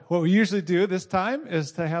what we usually do this time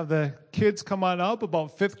is to have the kids come on up,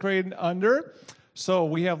 about 5th grade and under. So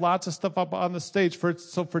we have lots of stuff up on the stage.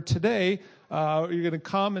 So for today, you're going to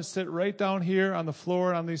come and sit right down here on the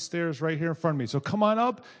floor on these stairs right here in front of me. So come on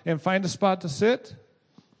up and find a spot to sit.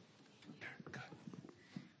 Good.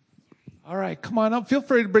 All right, come on up. Feel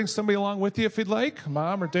free to bring somebody along with you if you'd like.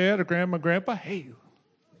 Mom or dad or grandma or grandpa. Hey,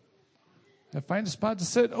 find a spot to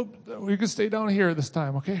sit. Oh, you can stay down here this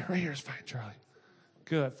time, okay? Right here is fine, Charlie.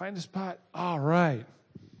 Good. Find a spot. All right.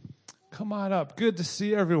 Come on up. Good to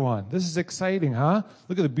see everyone. This is exciting, huh?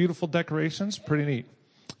 Look at the beautiful decorations. Pretty neat.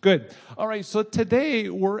 Good. All right, so today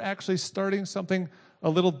we're actually starting something a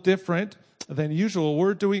little different than usual.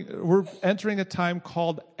 We're entering a time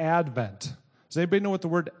called Advent. Does anybody know what the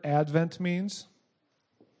word Advent means?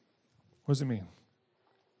 What does it mean?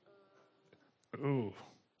 Ooh,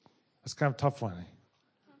 that's kind of a tough one.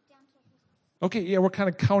 Okay, yeah, we're kind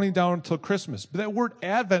of counting down until Christmas. But that word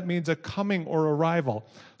Advent means a coming or arrival.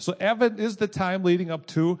 So Advent is the time leading up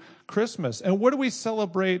to Christmas. And what do we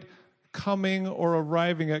celebrate coming or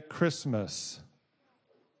arriving at Christmas?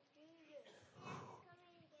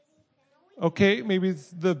 Okay, maybe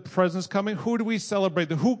the present's coming. Who do we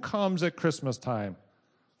celebrate? Who comes at Christmas time?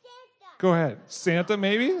 Santa. Go ahead. Santa,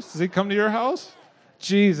 maybe? Does he come to your house?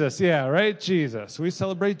 Jesus, yeah, right? Jesus. We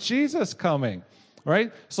celebrate Jesus coming.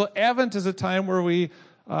 Right? So Advent is a time where we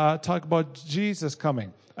talk about Jesus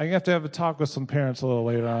coming. I'm going to have a talk with some parents a little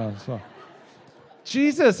later on. So,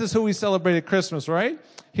 Jesus is who we celebrate at Christmas, right?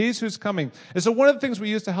 He's who's coming. And so one of the things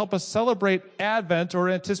we use to help us celebrate Advent or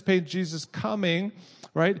anticipate Jesus coming,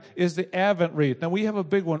 right, is the Advent wreath. Now, we have a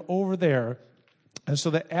big one over there. And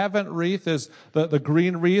so the Advent wreath is the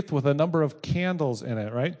green wreath with a number of candles in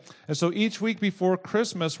it, right? And so each week before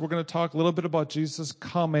Christmas, we're going to talk a little bit about Jesus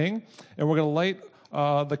coming, and we're going to light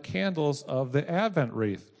the candles of the Advent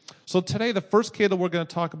wreath. So today, the first candle we're going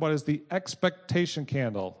to talk about is the expectation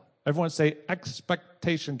candle. Everyone say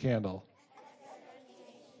expectation candle.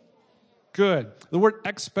 Good. The word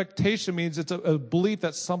expectation means it's a belief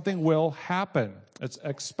that something will happen. It's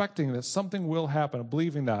expecting that something will happen,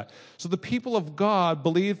 believing that. So the people of God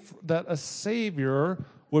believed that a Savior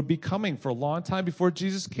would be coming. For a long time before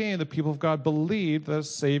Jesus came, the people of God believed that a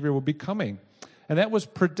Savior would be coming. And that was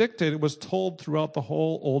predicted. It was told throughout the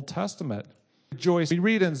whole Old Testament. Rejoice. We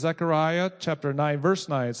read in Zechariah chapter 9, verse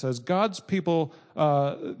 9, it says, God's people,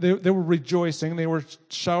 they were rejoicing. They were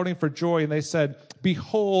shouting for joy, and they said,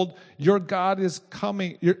 Behold, your God is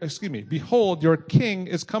coming. Behold, your King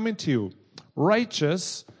is coming to you.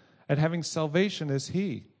 Righteous and having salvation is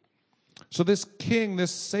he. So this King,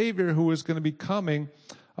 this Savior who is going to be coming,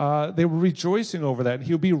 they were rejoicing over that.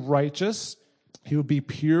 He would be righteous. He would be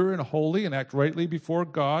pure and holy and act rightly before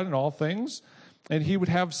God in all things. And he would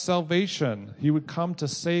have salvation. He would come to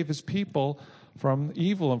save his people from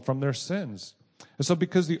evil and from their sins. And so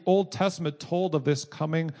because the Old Testament told of this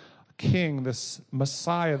coming King, this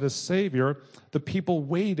Messiah, this Savior, the people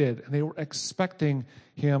waited and they were expecting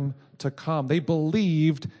him to come. They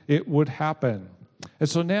believed it would happen. And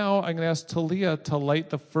so now I'm going to ask Talia to light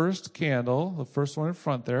the first candle, the first one in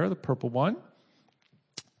front there, the purple one.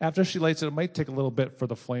 After she lights it, it might take a little bit for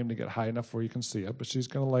the flame to get high enough where you can see it, but she's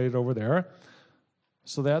going to light it over there.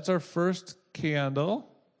 So that's our first candle.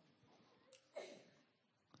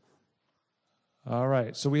 All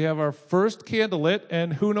right, so we have our first candle lit,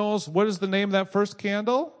 and who knows, what is the name of that first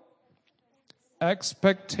candle?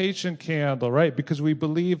 Expectation candle, right? Because we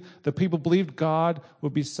believe, the people believed God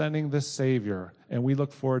would be sending the Savior, and we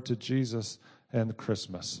look forward to Jesus and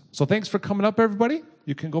Christmas. So thanks for coming up, everybody.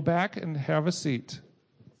 You can go back and have a seat.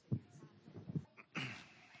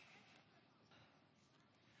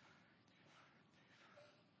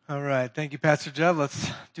 All right. Thank you, Pastor Jeff.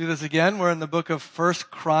 Let's do this again. We're in the book of 1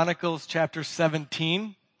 Chronicles chapter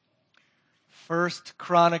 17. 1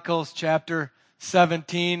 Chronicles chapter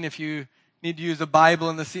 17. If you need to use a Bible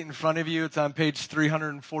in the seat in front of you, it's on page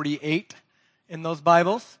 348 in those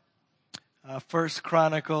Bibles. 1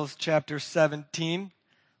 Chronicles chapter 17. We'll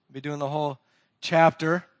be doing the whole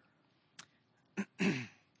chapter.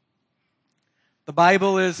 The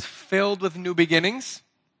Bible is filled with new beginnings.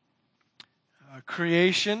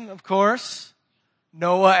 Creation, of course.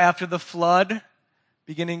 Noah after the flood,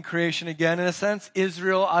 beginning creation again in a sense.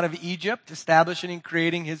 Israel out of Egypt, establishing and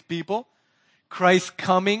creating his people. Christ's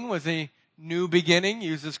coming was a new beginning,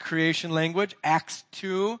 uses creation language. Acts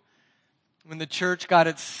 2, when the church got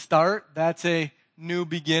its start, that's a new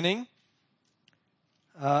beginning.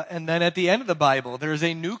 And then at the end of the Bible, there's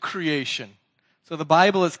a new creation. So the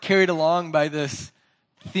Bible is carried along by this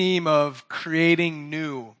theme of creating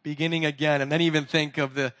new, beginning again, and then even think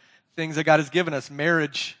of the things that God has given us.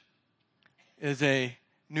 Marriage is a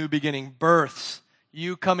new beginning. Births,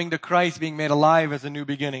 you coming to Christ, being made alive as a new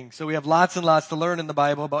beginning. So we have lots and lots to learn in the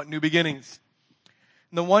Bible about new beginnings.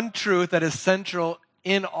 And the one truth that is central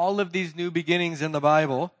in all of these new beginnings in the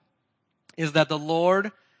Bible is that the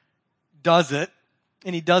Lord does it,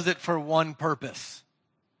 and He does it for one purpose.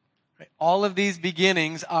 Right? All of these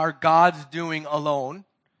beginnings are God's doing alone.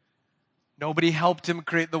 Nobody helped Him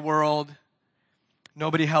create the world.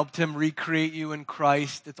 Nobody helped Him recreate you in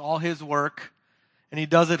Christ. It's all His work, and He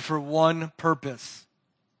does it for one purpose: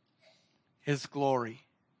 His glory.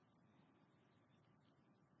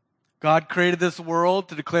 God created this world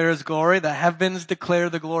to declare His glory. The heavens declare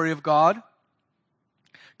the glory of God.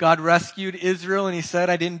 God rescued Israel, and He said,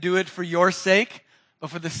 I didn't do it for your sake, but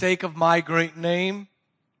for the sake of my great name.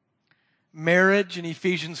 Marriage in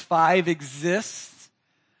Ephesians 5 exists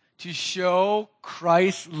to show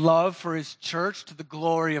Christ's love for His church to the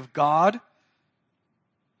glory of God.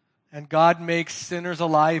 And God makes sinners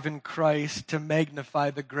alive in Christ to magnify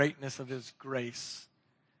the greatness of His grace.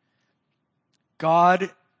 God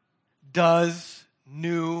does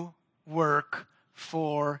new work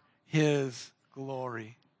for His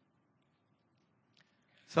glory.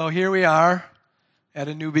 So here we are at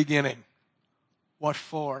a new beginning. What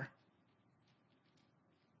for?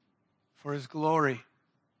 For His glory.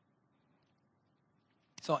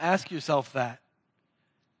 So ask yourself that.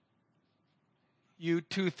 You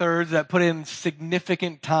 2/3 that put in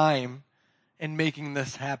significant time in making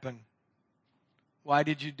this happen. Why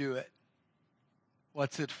did you do it?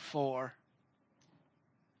 What's it for?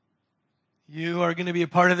 You are going to be a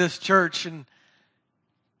part of this church in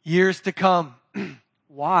years to come.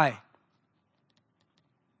 Why?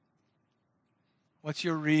 What's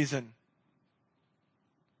your reason?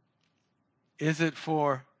 Is it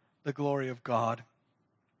for the glory of God?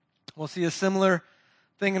 We'll see a similar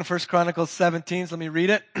thing in 1 Chronicles 17. So let me read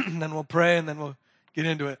it, and then we'll pray, and then we'll get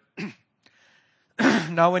into it.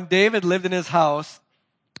 Now when David lived in his house,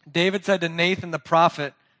 David said to Nathan the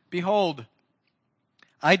prophet, Behold,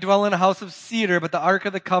 I dwell in a house of cedar, but the ark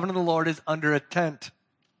of the covenant of the Lord is under a tent.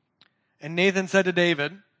 And Nathan said to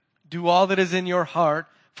David, Do all that is in your heart,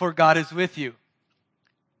 for God is with you.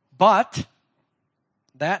 But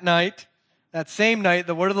that same night,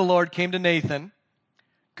 the word of the Lord came to Nathan,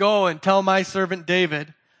 Go and tell my servant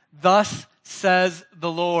David, Thus says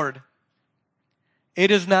the Lord, It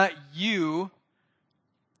is not you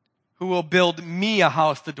who will build me a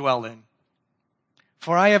house to dwell in.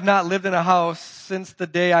 For I have not lived in a house since the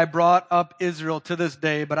day I brought up Israel to this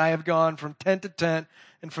day, but I have gone from tent to tent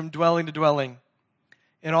and from dwelling to dwelling.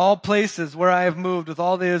 In all places where I have moved with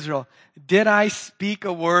all the Israel, did I speak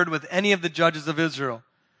a word with any of the judges of Israel,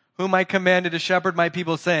 whom I commanded to shepherd my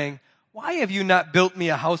people, saying, Why have you not built me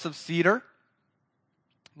a house of cedar?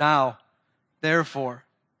 Now, therefore,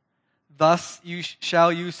 thus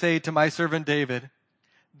shall you say to my servant David,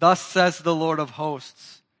 Thus says the Lord of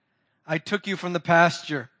hosts, I took you from the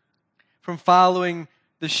pasture, from following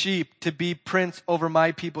the sheep, to be prince over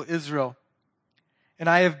my people Israel. And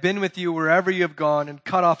I have been with you wherever you have gone, and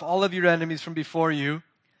cut off all of your enemies from before you.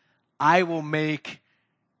 I will make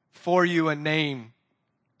for you a name,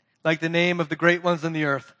 like the name of the great ones on the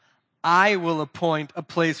earth. I will appoint a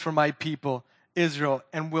place for my people Israel,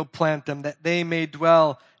 and will plant them, that they may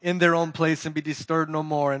dwell in their own place and be disturbed no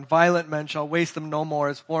more. And violent men shall waste them no more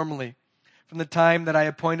as formerly, from the time that I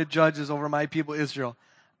appointed judges over my people Israel.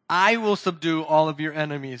 I will subdue all of your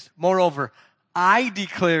enemies. Moreover, I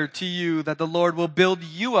declare to you that the Lord will build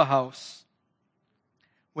you a house.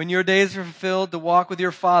 When your days are fulfilled to walk with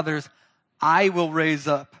your fathers, I will raise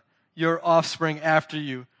up your offspring after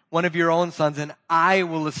you, one of your own sons, and I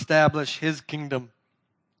will establish his kingdom.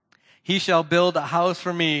 He shall build a house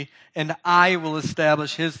for me, and I will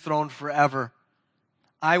establish his throne forever.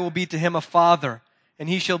 I will be to him a father, and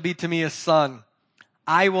he shall be to me a son.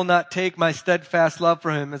 I will not take my steadfast love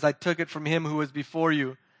for him as I took it from him who was before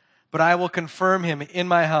you, but I will confirm him in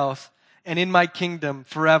my house and in my kingdom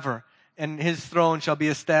forever, and his throne shall be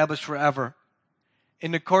established forever.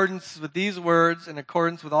 In accordance with these words, in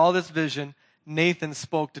accordance with all this vision, Nathan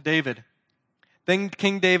spoke to David. Then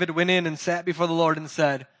King David went in and sat before the Lord and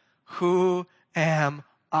said, Who am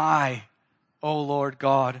I, O Lord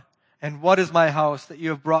God? And what is my house that you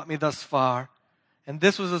have brought me thus far? And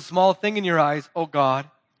this was a small thing in your eyes, O God.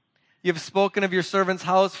 You have spoken of your servant's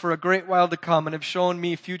house for a great while to come, and have shown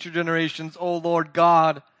me future generations, O Lord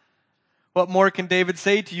God. What more can David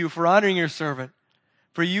say to you for honoring your servant?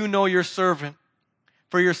 For you know your servant.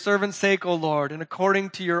 For your servant's sake, O Lord, and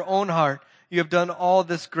according to your own heart, you have done all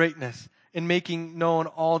this greatness in making known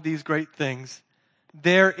all these great things.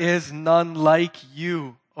 There is none like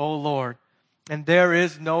you, O Lord, and there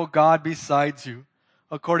is no God besides you,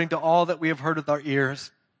 according to all that we have heard with our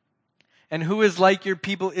ears. And who is like your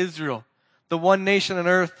people Israel, the one nation on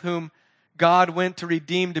earth whom God went to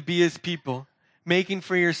redeem to be his people, making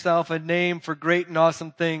for yourself a name for great and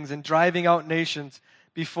awesome things, and driving out nations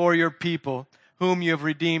before your people, whom you have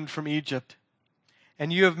redeemed from Egypt.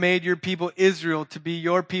 And you have made your people Israel to be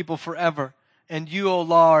your people forever. And you, O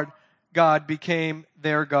Lord God, became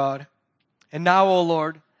their God. And now, O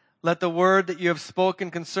Lord, let the word that you have spoken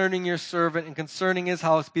concerning your servant and concerning his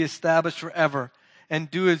house be established forever, and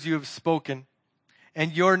do as you have spoken.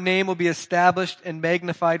 And your name will be established and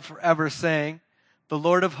magnified forever, saying, the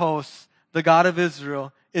Lord of hosts, the God of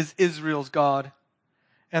Israel, is Israel's God.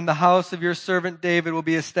 And the house of your servant David will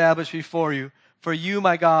be established before you. For you,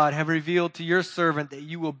 my God, have revealed to your servant that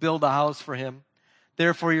you will build a house for him.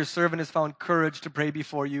 Therefore your servant has found courage to pray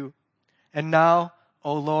before you. And now,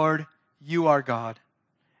 O Lord, you are God,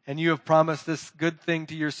 and you have promised this good thing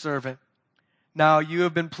to your servant. Now you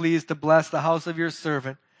have been pleased to bless the house of your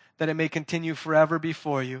servant, that it may continue forever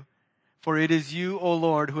before you. For it is you, O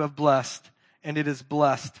Lord, who have blessed, and it is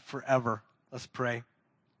blessed forever. Let's pray.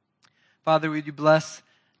 Father, would you bless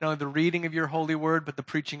not only the reading of your holy word, but the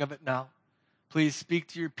preaching of it now. Please speak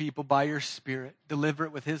to your people by your Spirit. Deliver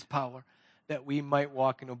it with his power, that we might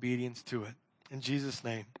walk in obedience to it. In Jesus'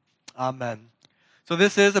 name, amen. So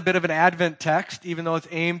this is a bit of an Advent text, even though it's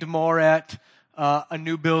aimed more at a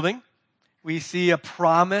new building. We see a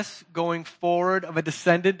promise going forward of a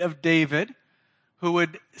descendant of David who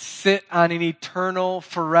would sit on an eternal,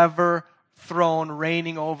 forever throne,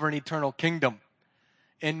 reigning over an eternal kingdom.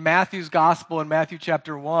 In Matthew's Gospel, in Matthew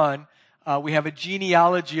chapter 1, we have a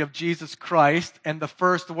genealogy of Jesus Christ, and the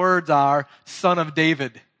first words are, Son of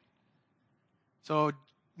David. So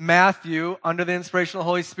Matthew, under the inspiration of the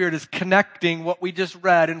Holy Spirit, is connecting what we just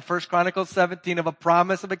read in 1 Chronicles 17 of a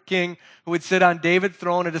promise of a king who would sit on David's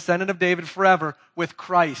throne, a descendant of David forever, with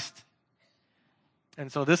Christ.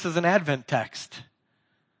 And so this is an Advent text.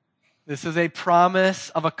 This is a promise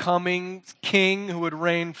of a coming king who would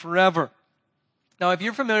reign forever. Now, if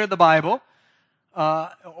you're familiar with the Bible,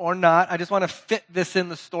 or not, I just want to fit this in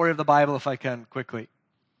the story of the Bible if I can quickly.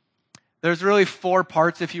 There's really 4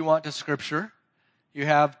 parts, if you want, to Scripture. You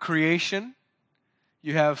have creation,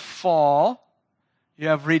 you have fall, you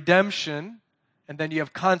have redemption, and then you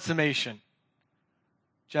have consummation.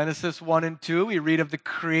 Genesis 1 and 2, we read of the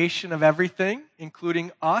creation of everything,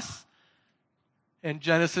 including us. In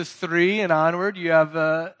Genesis 3 and onward, you have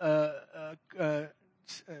the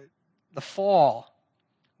fall.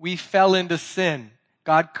 We fell into sin.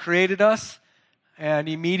 God created us, and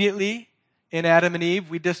immediately in Adam and Eve,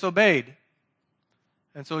 we disobeyed.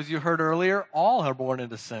 And so as you heard earlier, all are born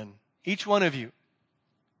into sin. Each one of you.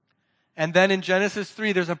 And then in Genesis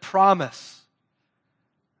 3, there's a promise.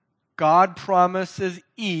 God promises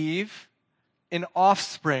Eve an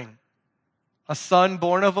offspring, a son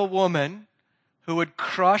born of a woman who would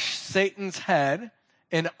crush Satan's head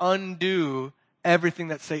and undo everything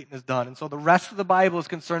that Satan has done. And so the rest of the Bible is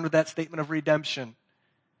concerned with that statement of redemption.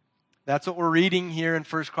 That's what we're reading here in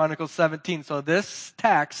 1 Chronicles 17. So this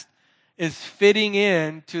text is fitting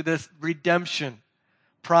into this redemption.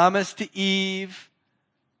 Promise to Eve,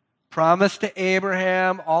 promise to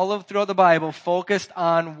Abraham, all of throughout the Bible focused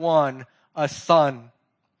on one, a son.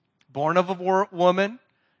 Born of a woman,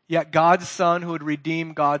 yet God's son who would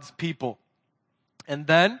redeem God's people. And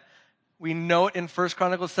then we note in 1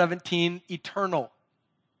 Chronicles 17, eternal.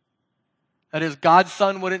 That is, God's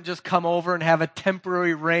son wouldn't just come over and have a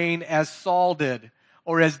temporary reign as Saul did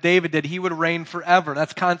or as David did. He would reign forever.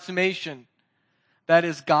 That's consummation. That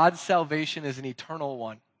is, God's salvation is an eternal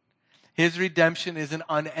one. His redemption is an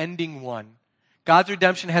unending one. God's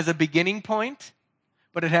redemption has a beginning point,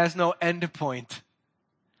 but it has no end point.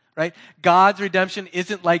 Right? God's redemption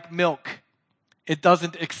isn't like milk. It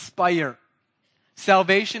doesn't expire.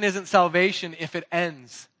 Salvation isn't salvation if it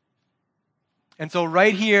ends. And so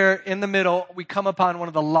right here in the middle, we come upon one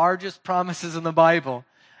of the largest promises in the Bible,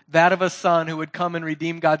 that of a son who would come and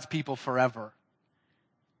redeem God's people forever.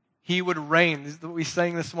 He would reign. This is what we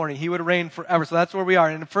sang this morning. He would reign forever. So that's where we are.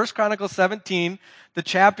 And in 1 Chronicles 17, the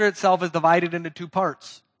chapter itself is divided into 2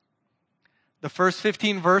 parts. The first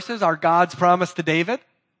 15 verses are God's promise to David.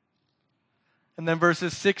 And then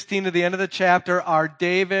verses 16 to the end of the chapter are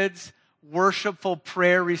David's worshipful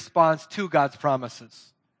prayer response to God's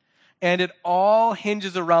promises. And it all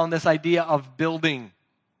hinges around this idea of building.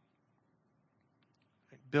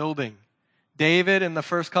 Building. David, in the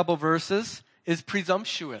first couple verses, is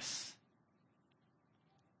presumptuous.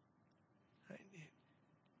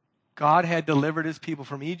 God had delivered his people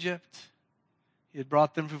from Egypt. He had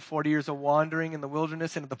brought them through 40 years of wandering in the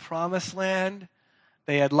wilderness into the promised land.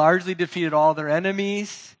 They had largely defeated all their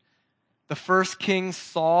enemies. The first king,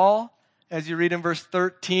 Saul, as you read in verse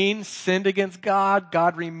 13, sinned against God.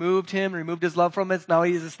 God removed him, removed his love from us. Now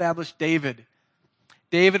he has established David.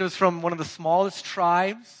 David was from one of the smallest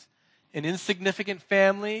tribes, an insignificant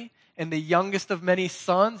family, and the youngest of many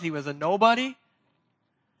sons. He was a nobody.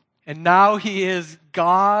 And now he is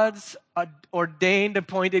God's ordained,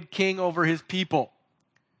 appointed king over his people.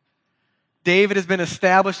 David has been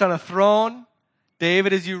established on a throne.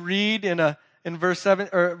 David, as you read in verse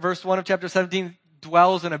 1 of chapter 17,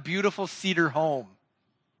 dwells in a beautiful cedar home.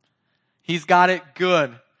 He's got it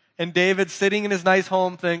good. And David, sitting in his nice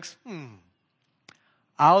home, thinks,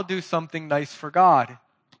 I'll do something nice for God.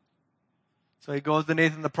 So he goes to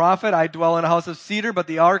Nathan the prophet. I dwell in a house of cedar, but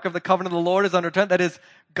the ark of the covenant of the Lord is under a tent. That is,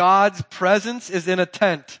 God's presence is in a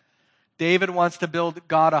tent. David wants to build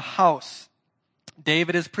God a house.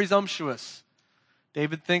 David is presumptuous.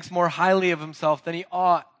 David thinks more highly of himself than he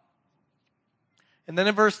ought. And then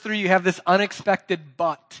in verse 3, you have this unexpected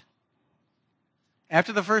but.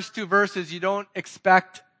 After the first two verses, you don't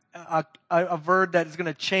expect a verb that is going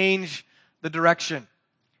to change the direction.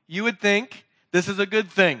 You would think this is a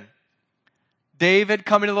good thing. David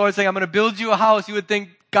coming to the Lord saying, I'm going to build you a house. You would think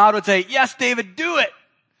God would say, yes, David, do it.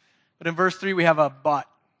 But in verse 3, we have a but.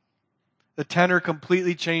 The tenor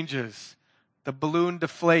completely changes. The balloon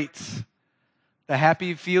deflates. The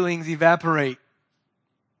happy feelings evaporate.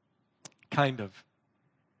 Kind of.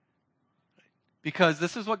 Because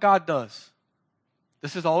this is what God does.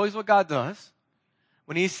 This is always what God does.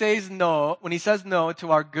 When he says no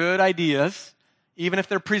to our good ideas, even if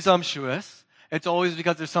they're presumptuous, it's always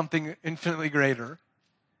because there's something infinitely greater.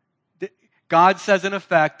 God says in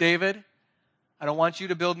effect, David, I don't want you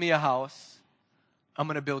to build me a house. I'm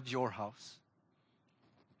going to build your house.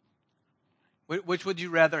 Which would you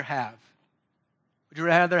rather have? Would you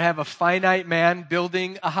rather have a finite man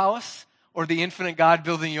building a house or the infinite God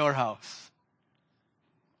building your house?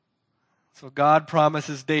 So God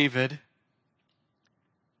promises David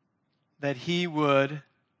that he would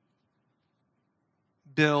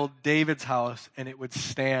build David's house and it would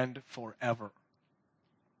stand forever.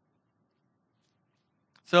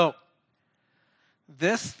 So,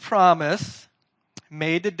 this promise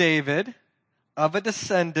made to David of a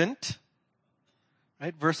descendant,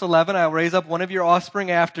 right? Verse 11, I'll raise up one of your offspring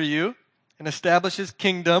after you and establish his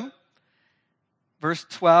kingdom. Verse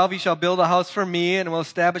 12, he shall build a house for me and will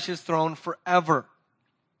establish his throne forever.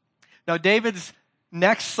 Now, David's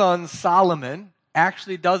next son, Solomon,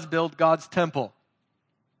 actually does build God's temple.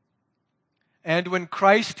 And when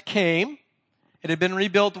Christ came, it had been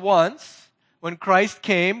rebuilt once. When Christ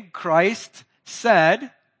came, Christ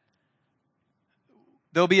said,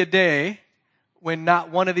 there'll be a day when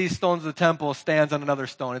not one of these stones of the temple stands on another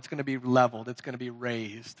stone. It's going to be leveled. It's going to be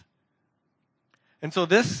raised. And so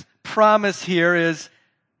this promise here is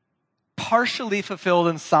partially fulfilled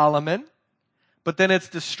in Solomon, but then it's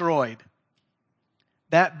destroyed.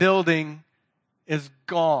 That building is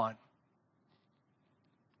gone.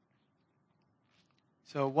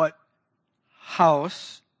 So what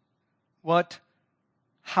house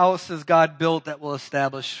has God built that will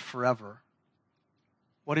establish forever?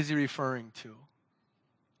 What is he referring to?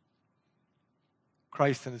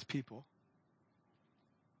 Christ and his people.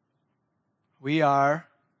 We are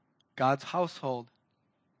God's household.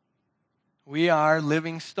 We are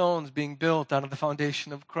living stones being built out of the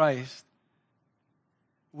foundation of Christ.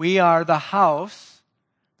 We are the house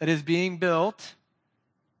that is being built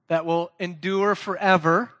that will endure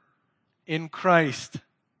forever in Christ.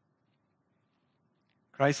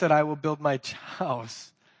 Christ said, I will build my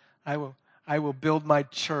house. I will build my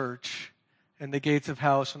church, and the gates of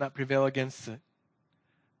hell shall not prevail against it.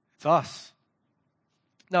 It's us.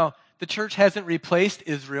 Now, the church hasn't replaced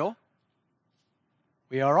Israel.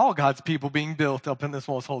 We are all God's people being built up in this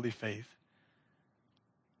most holy faith.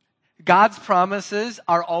 God's promises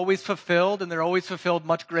are always fulfilled, and they're always fulfilled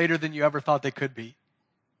much greater than you ever thought they could be.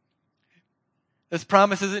 This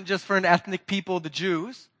promise isn't just for an ethnic people, the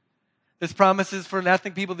Jews. This promise is for an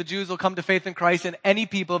ethnic people, the Jews will come to faith in Christ, and any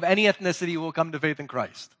people of any ethnicity will come to faith in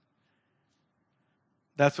Christ.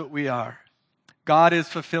 That's what we are. God is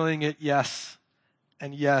fulfilling it, yes,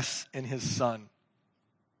 and yes in his Son.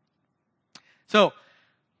 So,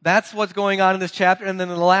 that's what's going on in this chapter. And then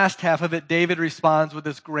in the last half of it, David responds with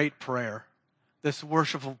this great prayer, this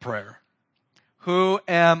worshipful prayer. Who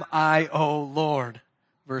am I, O Lord?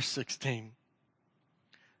 Verse 16.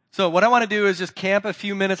 So what I want to do is just camp a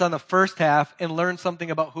few minutes on the first half and learn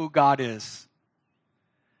something about who God is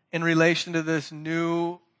in relation to this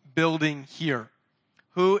new building here.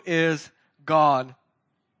 Who is God?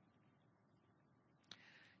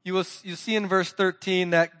 you see in verse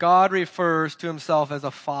 13that God refers to himself as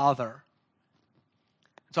a father.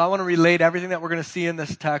 So I want to relate everything that we're going to see in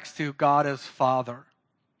this text to God as Father.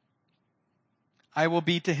 I will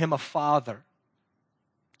be to him a father.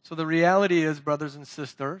 So the reality is, brothers and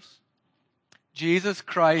sisters, Jesus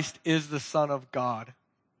Christ is the Son of God.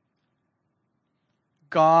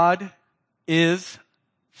 God is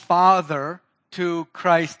Father to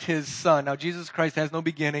Christ, his Son. Now, Jesus Christ has no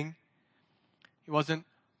beginning. He wasn't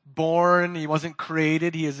born. He wasn't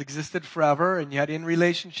created. He has existed forever. And yet in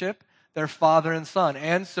relationship, they're Father and Son.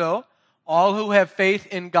 And so, all who have faith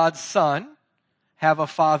in God's Son have a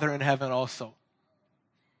Father in heaven also.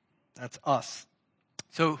 That's us.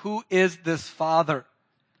 So who is this Father?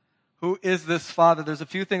 Who is this Father? There's a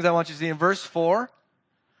few things I want you to see. In verse 4,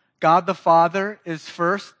 God the Father is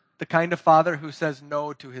first the kind of Father who says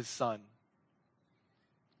no to his Son.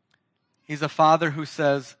 He's a Father who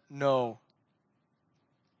says no.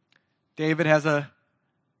 David has a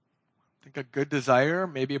good desire,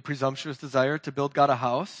 maybe a presumptuous desire to build God a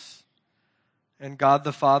house. And God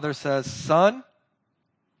the Father says, Son,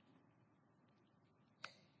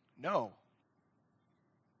 no.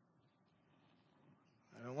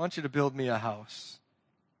 I don't want you to build me a house.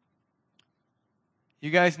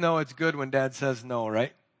 You guys know it's good when Dad says no,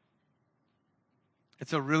 right?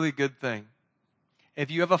 It's a really good thing. If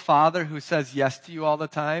you have a father who says yes to you all the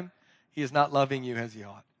time, he is not loving you as he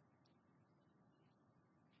ought.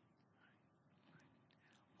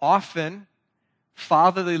 Often,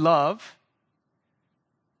 fatherly love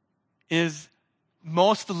is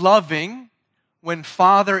most loving when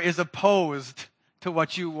father is opposed to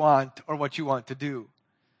what you want or what you want to do.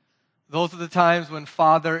 Those are the times when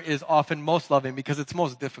father is often most loving because it's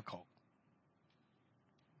most difficult.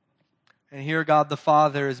 And here God the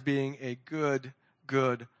Father is being a good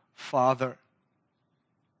father.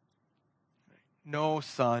 No,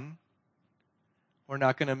 son, we're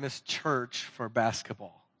not going to miss church for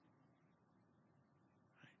basketball.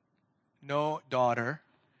 No, daughter,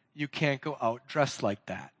 you can't go out dressed like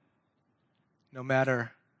that. No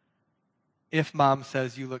matter if mom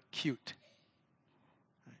says you look cute.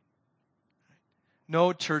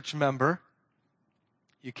 No, church member,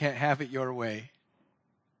 you can't have it your way.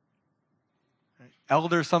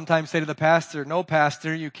 Elders sometimes say to the pastor, no,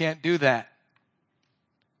 pastor, you can't do that.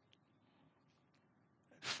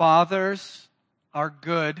 Fathers are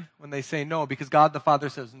good when they say no because God the Father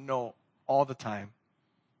says no all the time.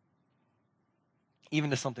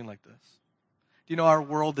 Even to something like this. Do you know our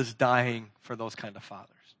world is dying for those kind of fathers?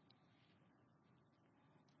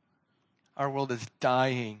 Our world is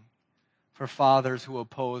dying for fathers who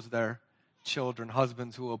oppose their children,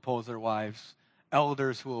 husbands who oppose their wives,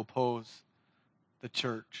 elders who oppose the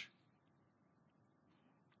church.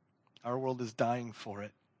 Our world is dying for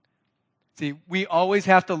it. See, we always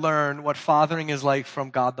have to learn what fathering is like from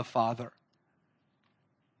God the Father.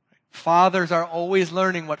 Fathers are always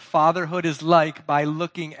learning what fatherhood is like by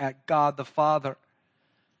looking at God the Father.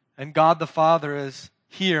 And God the Father is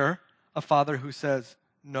here a father who says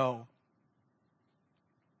no.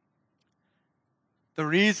 The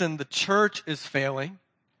reason the church is failing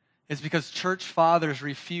is because church fathers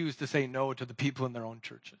refuse to say no to the people in their own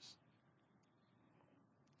churches.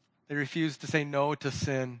 They refuse to say no to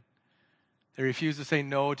sin. They refuse to say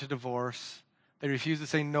no to divorce. They refuse to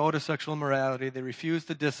say no to sexual immorality. They refuse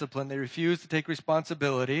to discipline. They refuse to take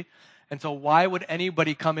responsibility. And so why would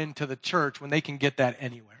anybody come into the church when they can get that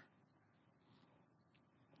anywhere?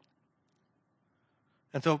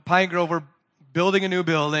 And so Pine Grove, we're building a new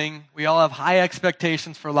building. We all have high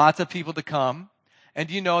expectations for lots of people to come. And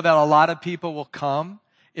do you know that a lot of people will come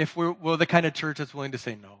if we're the kind of church that's willing to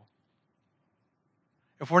say no?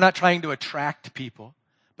 If we're not trying to attract people,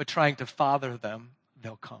 but trying to father them,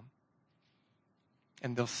 they'll come.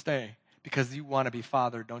 And they'll stay because you want to be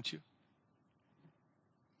fathered, don't you?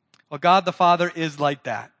 Well, God the Father is like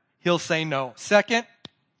that. He'll say no. Second,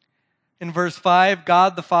 in verse 5,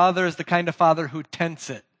 God the Father is the kind of father who tents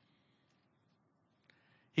it.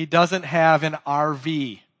 He doesn't have an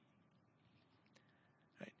RV.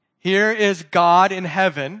 Here is God in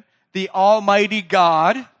heaven, the Almighty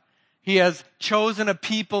God. He has chosen a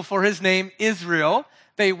people for his name, Israel.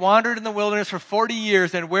 They wandered in the wilderness for 40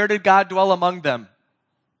 years, and where did God dwell among them?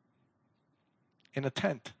 In a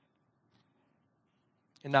tent.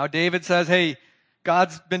 And now David says, hey,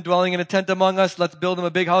 God's been dwelling in a tent among us. Let's build him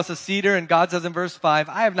a big house of cedar. And God says in verse 5,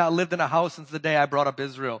 I have not lived in a house since the day I brought up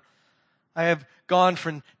Israel. I have gone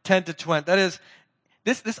from tent to tent. That is,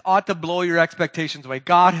 this ought to blow your expectations away.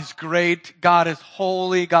 God is great. God is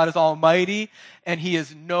holy. God is almighty. And he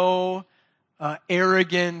is no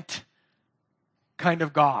arrogant kind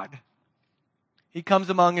of God. He comes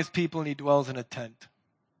among his people and he dwells in a tent.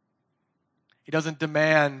 He doesn't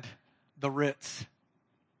demand the Ritz.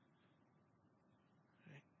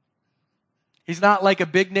 He's not like a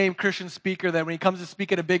big-name Christian speaker that when he comes to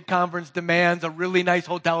speak at a big conference demands a really nice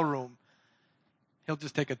hotel room. He'll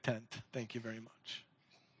just take a tent. Thank you very much.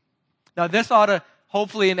 Now, this ought to,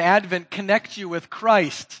 hopefully in Advent, connect you with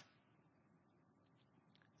Christ.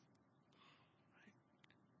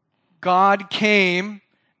 God came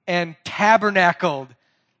and tabernacled,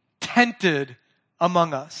 tented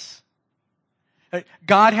among us.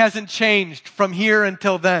 God hasn't changed from here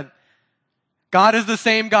until then. God is the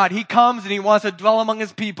same God. He comes and he wants to dwell among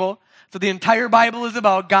his people. So the entire Bible is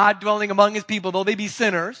about God dwelling among his people, though they be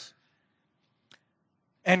sinners.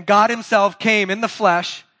 And God himself came in the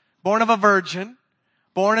flesh, born of a virgin,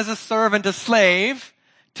 born as a servant, a slave,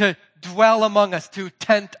 to dwell among us, to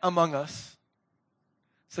tent among us.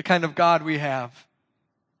 It's the kind of God we have.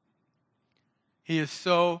 He is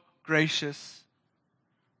so gracious,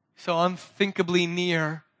 so unthinkably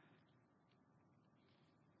near.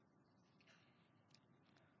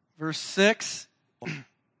 Verse 6,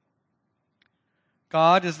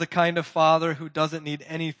 God is the kind of Father who doesn't need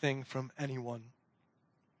anything from anyone.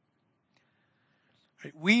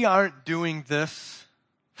 We aren't doing this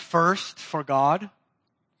first for God.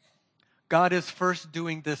 God is first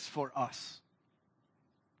doing this for us.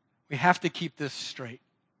 We have to keep this straight.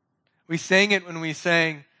 We sang it when we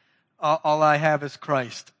sang, All I Have is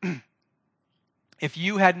Christ. If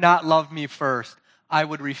you had not loved me first, I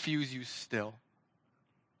would refuse you still.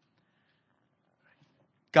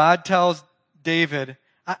 God tells David,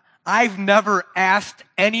 I've never asked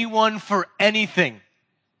anyone for anything.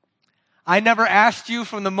 I never asked you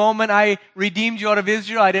from the moment I redeemed you out of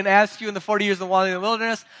Israel. I didn't ask you in the 40 years of wandering in the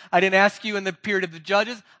wilderness. I didn't ask you in the period of the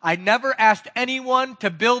judges. I never asked anyone to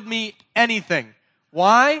build me anything.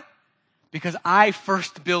 Why? Because I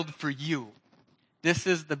first build for you. This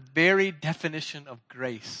is the very definition of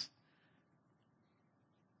grace.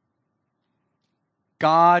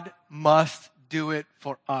 God must do it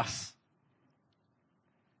for us.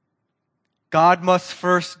 God must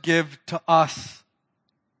first give to us.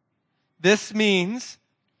 This means,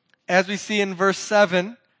 as we see in verse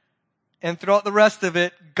 7 and throughout the rest of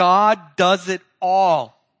it, God does it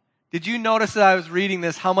all. Did you notice that I was reading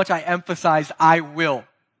this, how much I emphasized I will?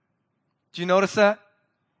 Did you notice that?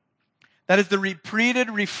 That is the repeated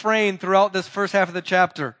refrain throughout this first half of the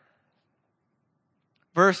chapter.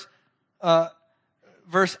 Verse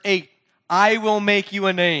 8, I will make you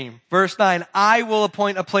a name. Verse 9, I will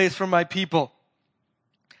appoint a place for my people.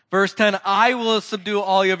 Verse 10, I will subdue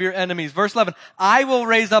all of your enemies. Verse 11, I will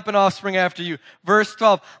raise up an offspring after you. Verse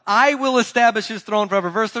 12, I will establish his throne forever.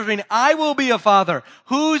 Verse 13, I will be a father.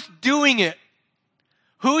 Who's doing it?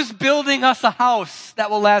 Who's building us a house that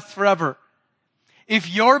will last forever? If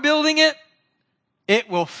you're building it, it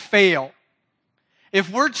will fail.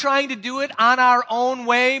 If we're trying to do it on our own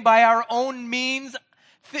way, by our own means,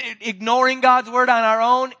 ignoring God's word on our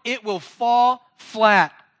own, it will fall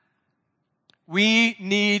flat. We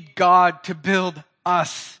need God to build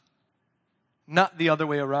us, not the other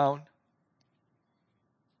way around.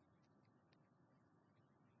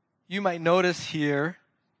 You might notice here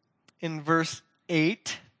in verse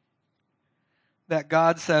 8 that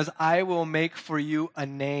God says, I will make for you a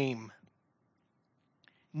name.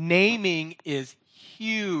 Naming is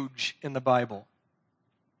huge in the Bible.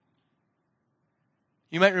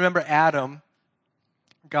 You might remember Adam,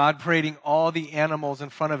 God parading all the animals in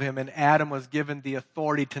front of him, and Adam was given the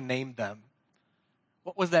authority to name them.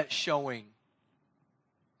 What was that showing?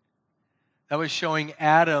 That was showing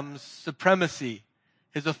Adam's supremacy,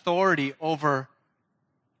 his authority over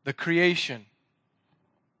the creation.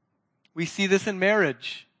 We see this in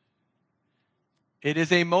marriage. It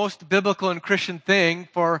is a most biblical and Christian thing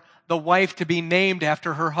for the wife to be named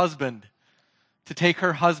after her husband, to take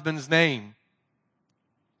her husband's name.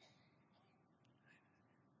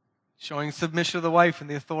 Showing submission to the wife and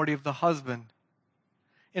the authority of the husband.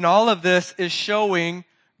 And all of this is showing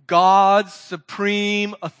God's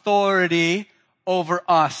supreme authority over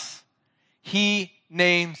us. He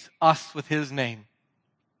names us with his name.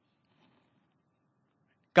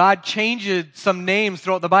 God changed some names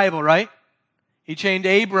throughout the Bible, right? He changed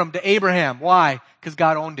Abram to Abraham. Why? Because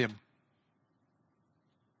God owned him.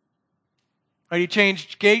 Right? He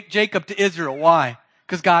changed Jacob to Israel. Why?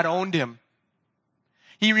 Because God owned him.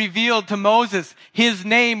 He revealed to Moses his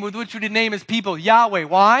name with which we would name his people, Yahweh.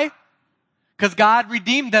 Why? Because God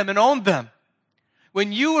redeemed them and owned them.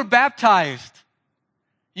 When you were baptized,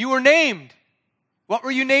 you were named. What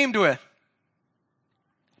were you named with?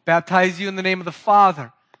 Baptize you in the name of the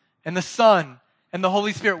Father and the Son and the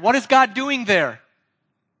Holy Spirit. What is God doing there?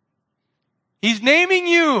 He's naming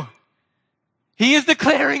you. He is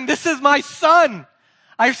declaring, this is my son.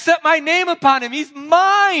 I've set my name upon him. He's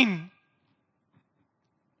mine.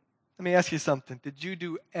 Let me ask you something. Did you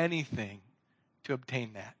do anything to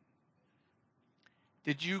obtain that?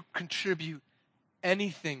 Did you contribute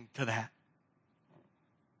anything to that?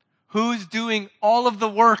 Who's doing all of the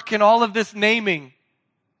work and all of this naming?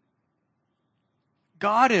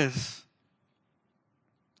 God is.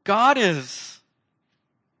 God is.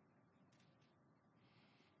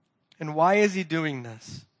 And why is he doing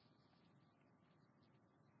this?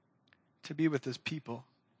 To be with his people.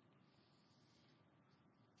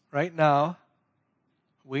 Right now,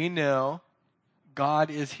 we know God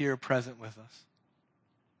is here present with us.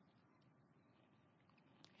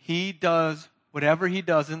 He does whatever he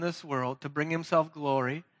does in this world to bring himself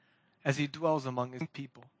glory as he dwells among his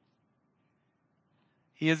people.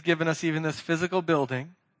 He has given us even this physical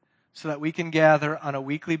building so that we can gather on a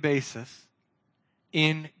weekly basis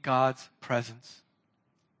in God's presence.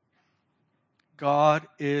 God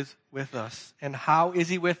is with us. And how is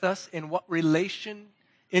he with us? In what relation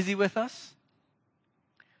is he with us?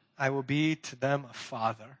 I will be to them a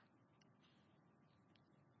father.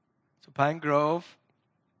 So Pine Grove,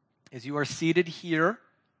 as you are seated here,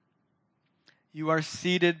 you are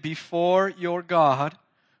seated before your God,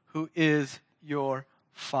 who is your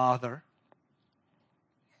Father.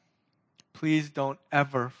 Please don't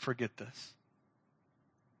ever forget this.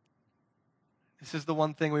 This is the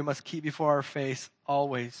one thing we must keep before our face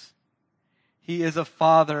always. He is a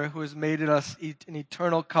Father who has made us an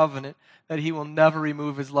eternal covenant that he will never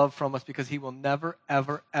remove his love from us, because he will never,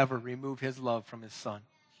 ever, ever remove his love from his Son.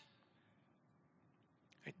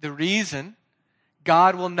 The reason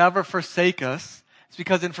God will never forsake us is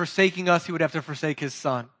because in forsaking us, he would have to forsake his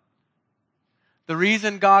Son. The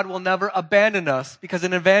reason God will never abandon us, because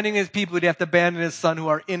in abandoning his people, he'd have to abandon his Son who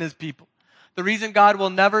are in his people. The reason God will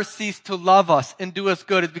never cease to love us and do us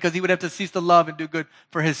good is because he would have to cease to love and do good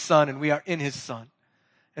for his Son, and we are in his Son.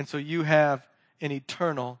 And so you have an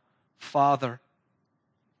eternal Father.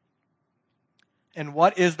 And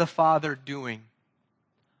what is the Father doing?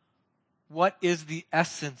 What is the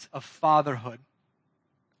essence of fatherhood?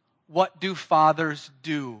 What do fathers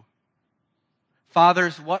do?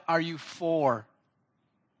 Fathers, what are you for?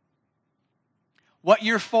 What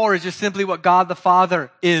you're for is just simply what God the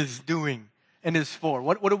Father is doing and is for.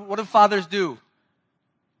 What do fathers do?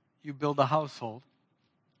 You build a household.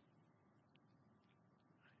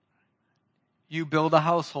 You build a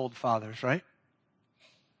household, fathers, right?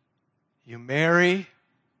 You marry.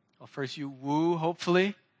 Well, first you woo,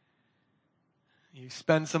 hopefully. You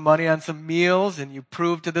spend some money on some meals, and you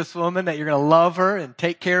prove to this woman that you're going to love her and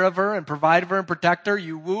take care of her and provide for her and protect her.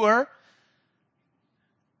 You woo her.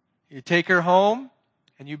 You take her home,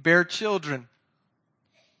 and you bear children.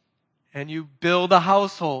 And you build a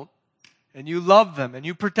household. And you love them, and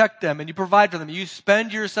you protect them, and you provide for them. You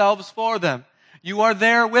spend yourselves for them. You are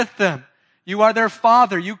there with them. You are their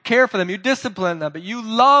father. You care for them. You discipline them, but you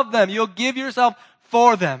love them. You'll give yourself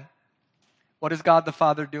for them. What is God the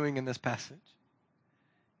Father doing in this passage?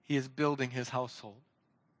 He is building his household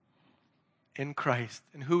in Christ.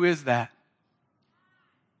 And who is that?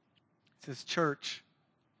 It's his church.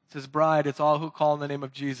 It's his bride. It's all who call in the name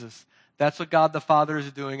of Jesus. That's what God the Father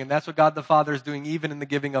is doing, and that's what God the Father is doing even in the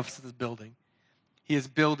giving of this building. He is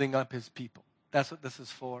building up his people. That's what this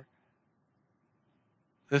is for.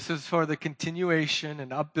 This is for the continuation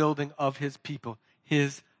and upbuilding of his people,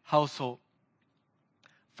 his household.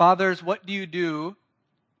 Fathers, what do you do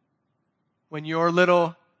when your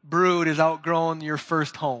little brood is outgrown your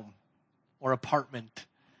first home or apartment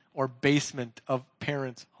or basement of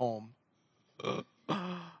parents' home? God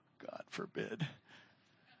forbid.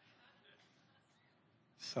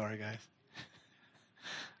 Sorry, guys.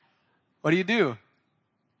 What do?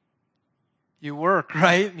 You work,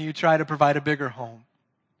 right? And you try to provide a bigger home.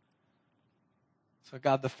 That's what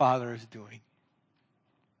God the Father is doing.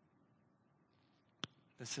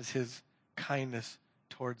 This is his kindness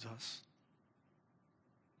towards us.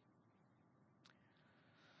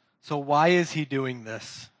 So why is he doing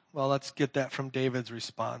this? Well, let's get that from David's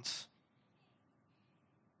response.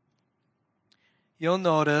 You'll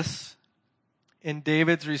notice in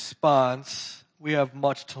David's response, we have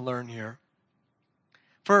much to learn here.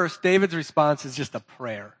 First, David's response is just a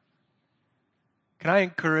prayer. Can I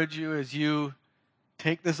encourage you as you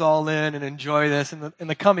take this all in and enjoy this? In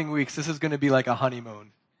the coming weeks, this is going to be like a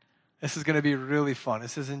honeymoon. This is going to be really fun.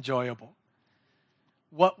 This is enjoyable.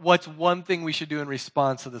 What's one thing we should do in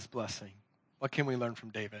response to this blessing? What can we learn from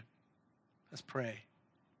David? Let's pray.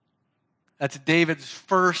 That's David's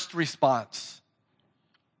first response.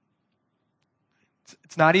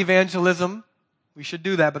 It's not evangelism. We should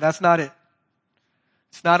do that, but that's not it.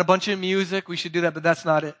 It's not a bunch of music. We should do that, but that's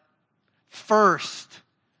not it. First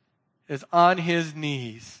is on his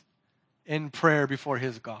knees in prayer before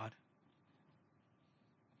his God.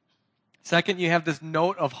 Second, you have this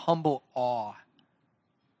note of humble awe.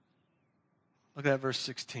 Look at that verse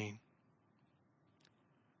 16.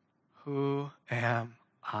 Who am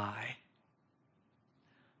I?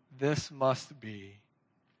 This must be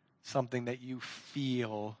something that you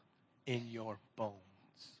feel in your bones.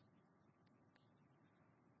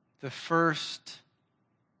 The first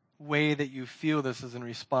way that you feel this is in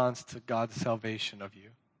response to God's salvation of you.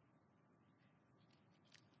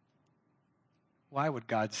 Why would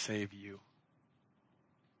God save you?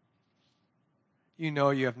 You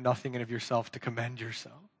know you have nothing in of yourself to commend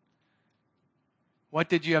yourself. What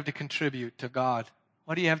did you have to contribute to God?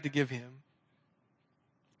 What do you have to give him?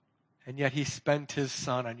 And yet he spent his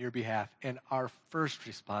son on your behalf. And our first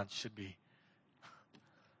response should be,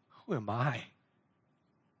 who am I?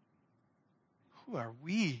 Who are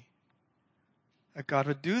we that God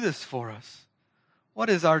would do this for us? What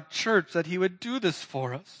is our church that he would do this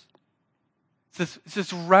for us? It's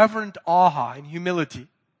this reverent awe and humility.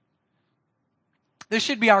 This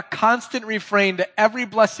should be our constant refrain to every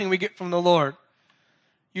blessing we get from the Lord.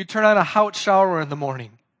 You turn on a hot shower in the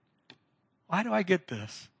morning. Why do I get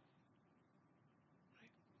this?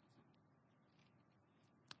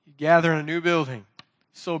 You gather in a new building,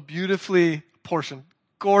 so beautifully portioned,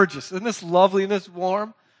 gorgeous. Isn't this lovely? Isn't this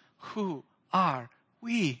warm? Who are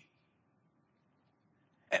we?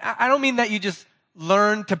 And I don't mean that you just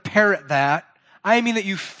learn to parrot that. I mean that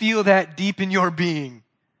you feel that deep in your being.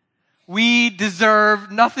 We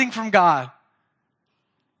deserve nothing from God.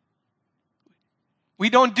 We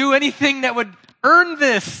don't do anything that would earn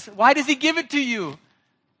this. Why does he give it to you?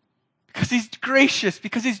 Because he's gracious,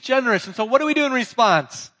 because he's generous. And so what do we do in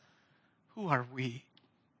response? Who are we?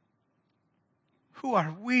 Who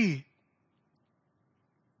are we?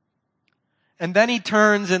 And then he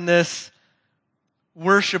turns in this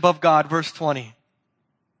worship of God, verse 20.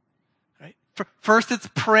 Right? First it's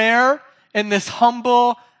prayer in this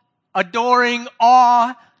humble, adoring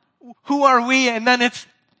awe. Who are we? And then it's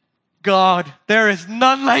God. There is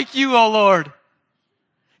none like you, O Lord.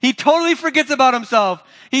 He totally forgets about himself.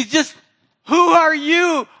 He's just, who are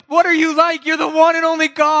you? What are you like? You're the one and only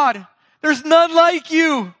God. There's none like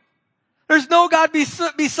you. There's no God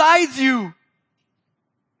besides you.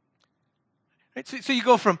 Right? So you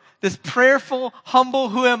go from this prayerful, humble,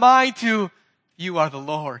 who am I, to you are the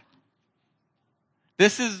Lord.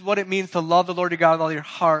 This is what it means to love the Lord your God with all your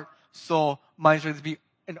heart, soul, mind, strength, to be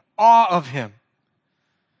in awe of him,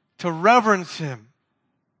 to reverence him,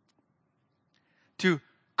 to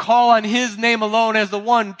call on his name alone as the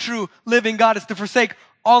one true living God, is to forsake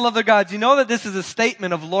all other gods. You know that this is a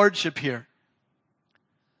statement of lordship here.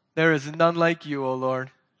 There is none like you, O Lord.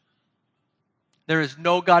 There is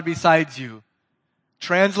no God besides you.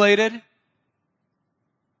 Translated,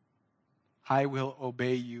 I will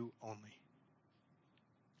obey you only.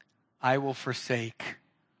 I will forsake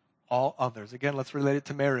all others. Again, let's relate it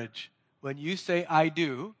to marriage. When you say I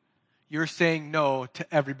do, you're saying no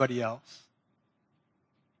to everybody else.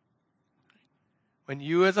 When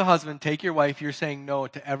you as a husband take your wife, you're saying no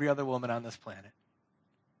to every other woman on this planet.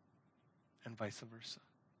 And vice versa.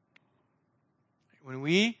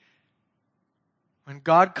 When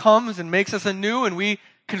God comes and makes us anew and we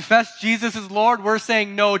confess Jesus as Lord, we're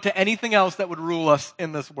saying no to anything else that would rule us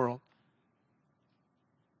in this world.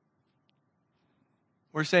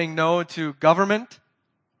 We're saying no to government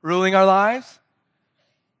ruling our lives.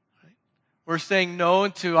 We're saying no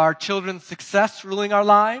to our children's success ruling our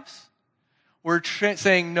lives. We're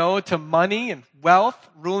saying no to money and wealth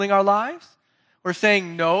ruling our lives. We're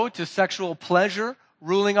saying no to sexual pleasure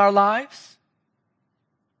ruling our lives.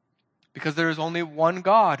 Because there is only one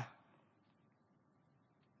God.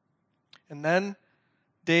 And then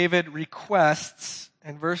David requests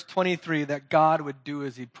in verse 23 that God would do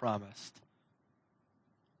as he promised.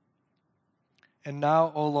 And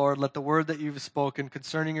now, O Lord, let the word that you've spoken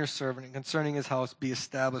concerning your servant and concerning his house be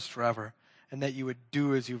established forever, and that you would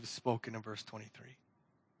do as you've spoken in verse 23.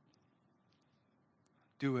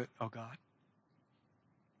 Do it, O God.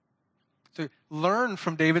 So learn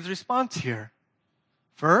from David's response here.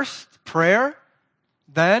 First, prayer.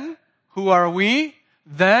 Then, who are we?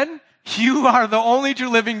 Then, you are the only true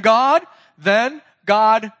living God. Then,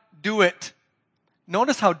 God, do it.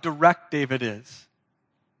 Notice how direct David is.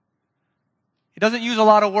 He doesn't use a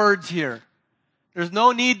lot of words here. There's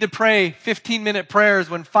no need to pray 15-minute prayers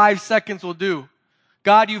when 5 seconds will do.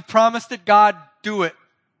 God, you've promised it. God, do it.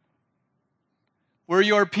 We're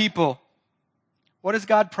your people. What has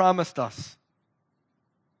God promised us?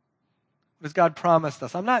 What has God promised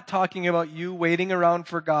us? I'm not talking about you waiting around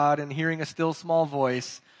for God and hearing a still small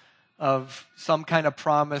voice of some kind of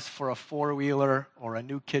promise for a four-wheeler or a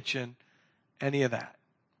new kitchen, any of that.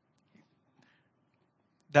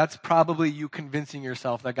 That's probably you convincing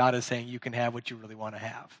yourself that God is saying you can have what you really want to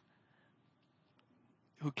have.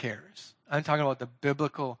 Who cares? I'm talking about the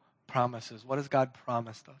biblical promises. What has God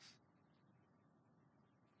promised us?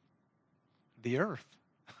 The earth.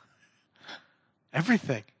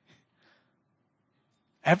 Everything.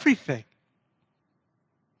 Everything.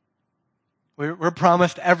 We're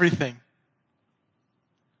promised everything.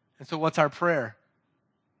 And so what's our prayer?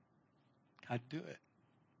 God, do it.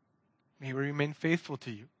 May we remain faithful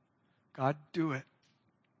to you. God, do it.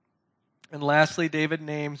 And lastly, David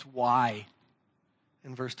names why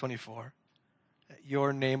in verse 24. That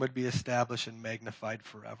your name would be established and magnified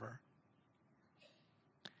forever.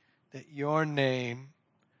 That your name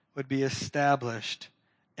would be established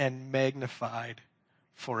and magnified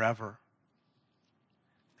forever.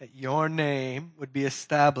 That your name would be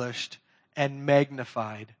established and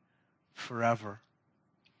magnified forever.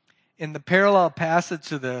 In the parallel passage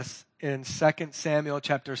to this, in 2 Samuel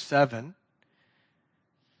chapter 7,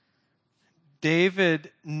 David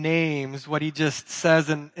names what he just says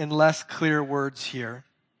in less clear words here.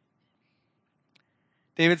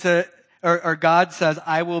 David said, or God says,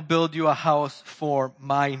 I will build you a house for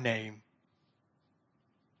my name.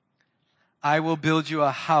 I will build you a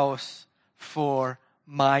house for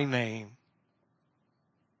my name.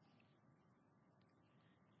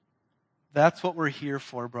 That's what we're here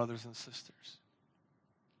for, brothers and sisters.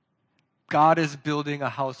 God is building a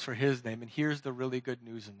house for his name, and here's the really good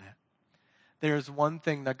news in that. There's one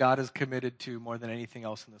thing that God is committed to more than anything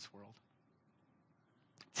else in this world.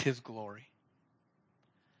 It's his glory.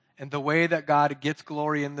 And the way that God gets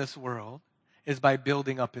glory in this world is by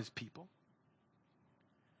building up his people.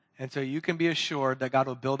 And so you can be assured that God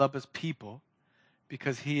will build up his people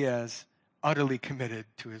because he is utterly committed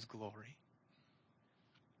to his glory.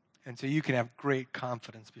 And so you can have great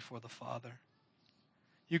confidence before the Father.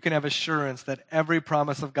 You can have assurance that every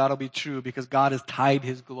promise of God will be true because God has tied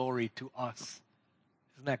his glory to us.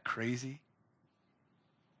 Isn't that crazy?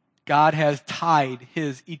 God has tied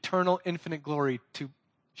his eternal, infinite glory to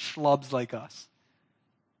schlubs like us.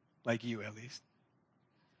 Like you, at least.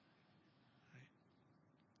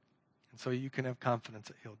 And so you can have confidence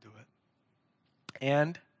that he'll do it.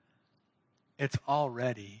 And it's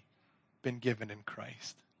already been given in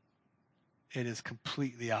Christ. It is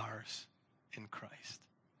completely ours in Christ.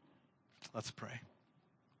 Let's pray.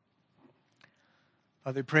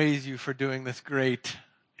 Father, praise you for doing this great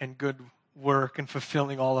and good work and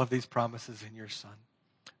fulfilling all of these promises in your Son.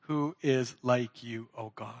 Who is like you,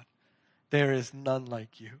 O God? There is none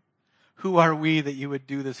like you. Who are we that you would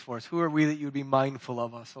do this for us? Who are we that you would be mindful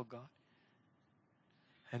of us, O God?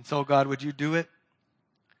 And so, God, would you do it?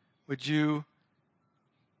 Would you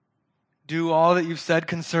do all that you've said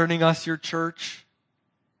concerning us, your church?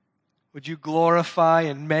 Would you glorify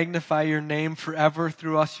and magnify your name forever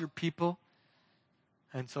through us, your people?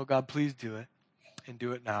 And so, God, please do it, and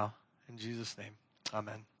do it now. In Jesus' name,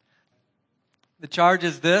 amen. The charge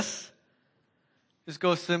is this. Just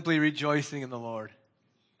go simply rejoicing in the Lord.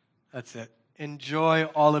 That's it. Enjoy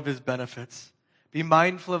all of his benefits. Be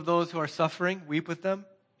mindful of those who are suffering. Weep with them.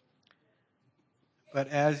 But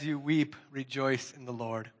as you weep, rejoice in the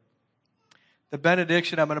Lord. The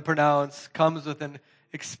benediction I'm going to pronounce comes with an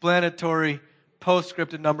explanatory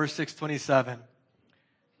postscript in Numbers 6:27.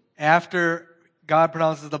 After God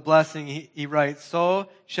pronounces the blessing, he writes, so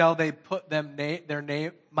shall they put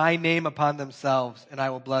my name upon themselves, and I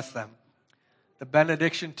will bless them. The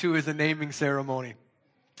benediction, too, is a naming ceremony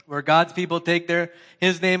where God's people take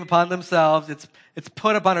his name upon themselves. It's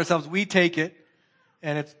put upon ourselves. We take it,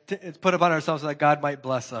 and it's put upon ourselves so that God might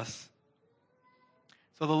bless us.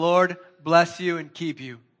 So the Lord bless you and keep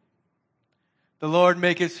you. The Lord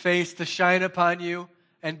make his face to shine upon you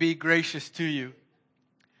and be gracious to you.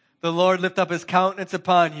 The Lord lift up his countenance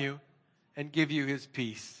upon you and give you his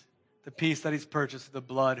peace. The peace that he's purchased with the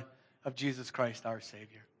blood of Jesus Christ, our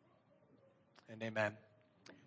Savior. And amen.